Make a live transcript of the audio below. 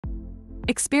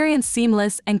Experience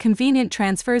seamless and convenient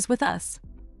transfers with us.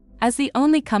 As the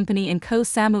only company in Koh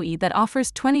Samui that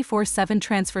offers 24/7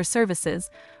 transfer services,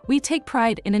 we take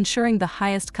pride in ensuring the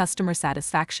highest customer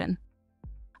satisfaction.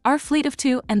 Our fleet of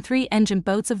 2- and 3-engine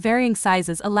boats of varying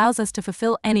sizes allows us to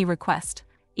fulfill any request,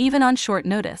 even on short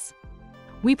notice.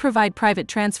 We provide private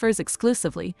transfers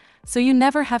exclusively, so you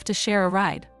never have to share a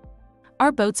ride.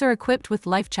 Our boats are equipped with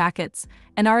life jackets,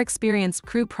 and our experienced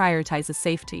crew prioritizes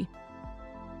safety.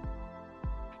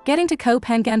 Getting to Koh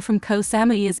Phangan from Koh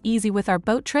Samui is easy, with our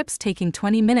boat trips taking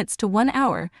 20 minutes to 1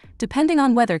 hour, depending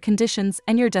on weather conditions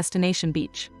and your destination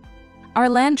beach. Our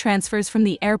land transfers from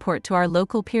the airport to our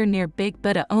local pier near Big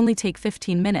Buddha only take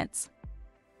 15 minutes.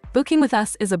 Booking with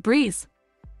us is a breeze.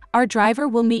 Our driver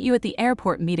will meet you at the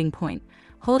airport meeting point,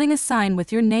 holding a sign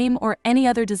with your name or any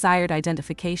other desired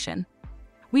identification.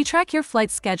 We track your flight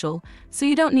schedule, so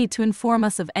you don't need to inform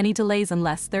us of any delays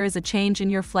unless there is a change in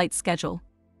your flight schedule.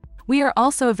 We are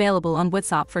also available on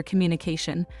WhatsApp for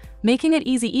communication, making it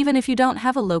easy even if you don't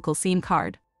have a local SIM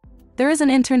card. There is an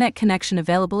internet connection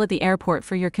available at the airport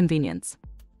for your convenience.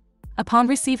 Upon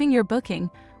receiving your booking,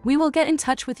 we will get in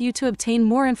touch with you to obtain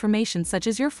more information such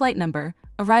as your flight number,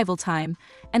 arrival time,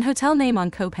 and hotel name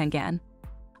on Koh Phangan.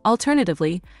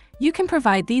 Alternatively, you can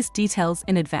provide these details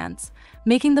in advance,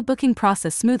 making the booking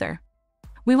process smoother.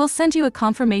 We will send you a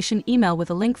confirmation email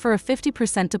with a link for a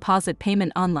 50% deposit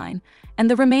payment online, and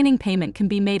the remaining payment can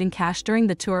be made in cash during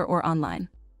the tour or online.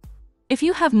 If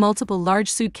you have multiple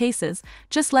large suitcases,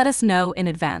 just let us know in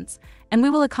advance, and we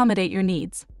will accommodate your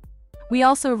needs. We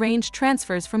also arrange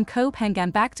transfers from Koh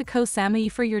Phangan back to Koh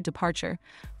Samui for your departure,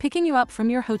 picking you up from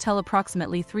your hotel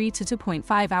approximately 3 to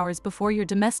 2.5 hours before your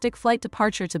domestic flight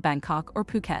departure to Bangkok or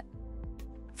Phuket.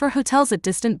 For hotels at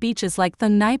distant beaches like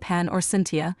Thang Nai Pan or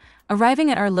Sintia, arriving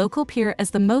at our local pier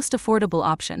is the most affordable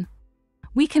option.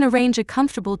 We can arrange a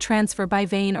comfortable transfer by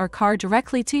van or car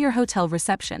directly to your hotel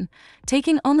reception,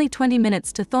 taking only 20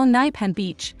 minutes to Thang Nai Pan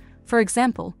Beach, for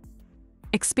example.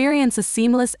 Experience a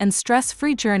seamless and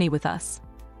stress-free journey with us.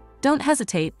 Don't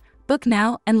hesitate, book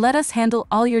now and let us handle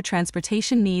all your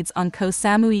transportation needs on Koh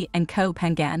Samui and Koh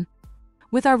Phangan.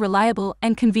 With our reliable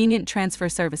and convenient transfer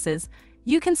services,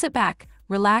 you can sit back,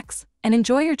 relax, and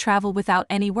enjoy your travel without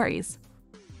any worries.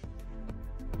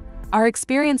 Our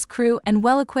experienced crew and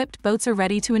well-equipped boats are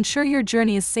ready to ensure your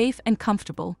journey is safe and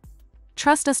comfortable.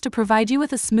 Trust us to provide you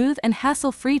with a smooth and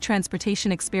hassle-free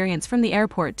transportation experience from the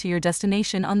airport to your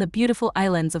destination on the beautiful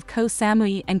islands of Koh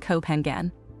Samui and Koh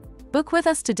Phangan. Book with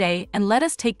us today and let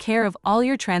us take care of all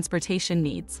your transportation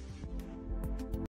needs.